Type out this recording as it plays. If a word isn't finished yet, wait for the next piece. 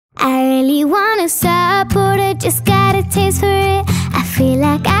really wanna support it, just got a taste for it. I feel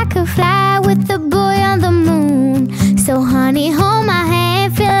like I could fly with the boy on the moon. So honey, hold my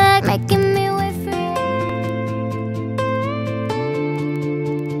hand, feel like making me wait for it.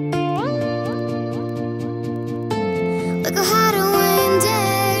 We go harder when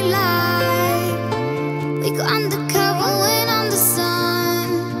daylight, we go undercover when I'm the sun.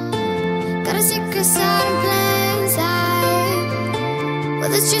 Got a secret side in plain sight, well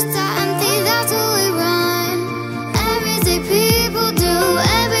the streets are empty, that's where we run. Everyday people do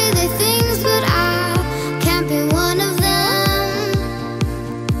everyday things, but I can't be one of them.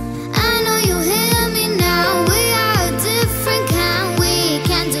 I know you hear me now, we are different, can't we?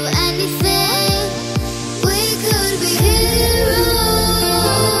 Can't do anything. We could be heroes,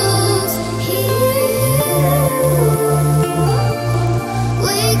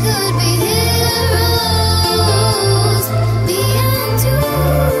 we could be heroes, me and you.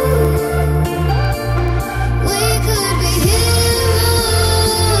 We could be heroes,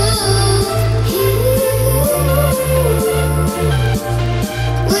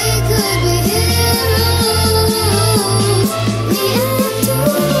 we could be heroes, me and you.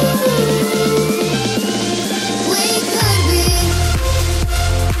 We could be.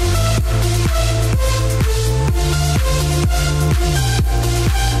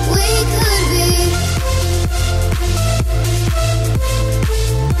 We could be.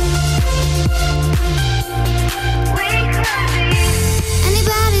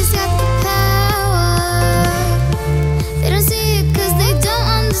 Anybody's got the power. They don't see it 'cause they don't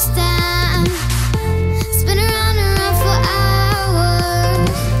understand. Spin around and around for hours.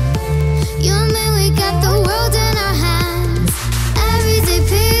 You and me, we got the world in our hands. Everyday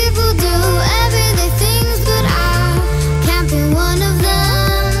people do everyday things, but I can't be one of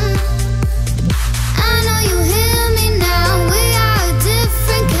them. I know you hear me now, we are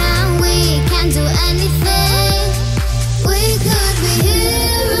different, can't we? Can't do anything. We could be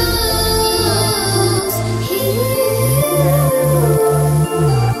heroes,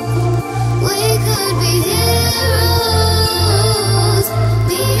 we could be heroes,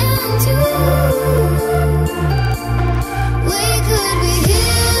 me and you. We could be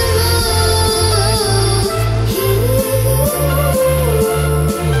heroes,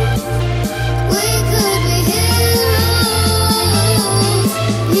 we could be heroes,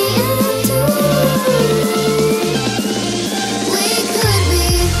 me and you. We could be.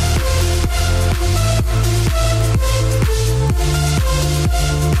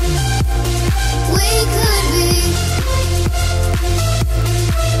 We could be.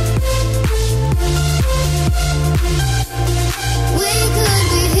 We could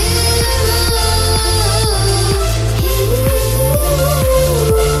be heroes.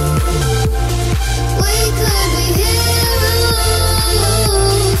 We could be heroes,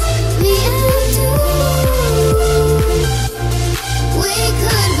 me and you. We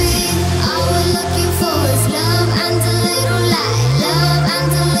could be. All we're looking for is love and a little light, love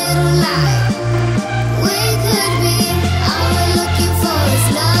and a little light. We could be. All we're looking for is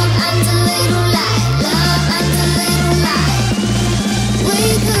love and a little light, love and a little light. We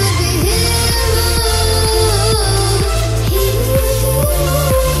could be heroes.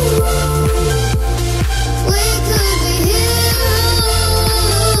 We could be heroes,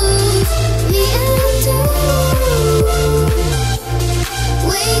 me and you.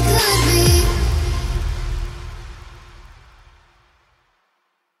 We could be.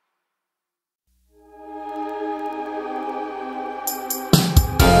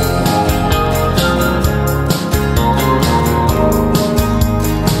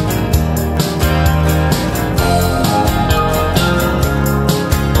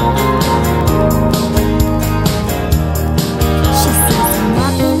 She says I'm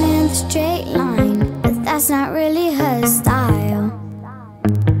walking in a straight line, but that's not really her style.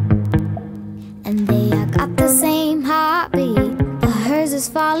 And they all got the same heartbeat, but hers is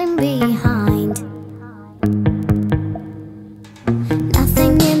falling behind.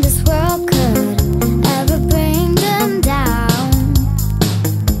 Nothing in this world could ever bring them down.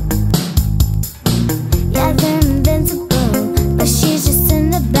 Yeah, they're invincible, but she's just in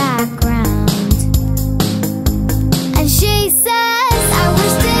the background. And she says, I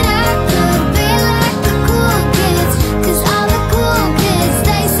wish that I could be like the cool kids, 'cause all the cool kids,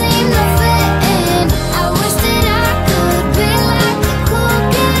 they seem to fit in. I wish that I could be like the cool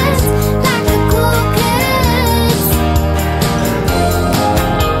kids, like the cool kids.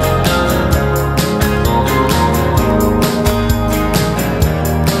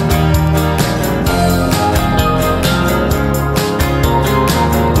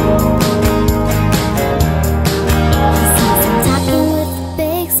 He says I'm talking with a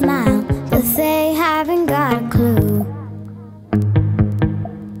big smile, they haven't got a clue.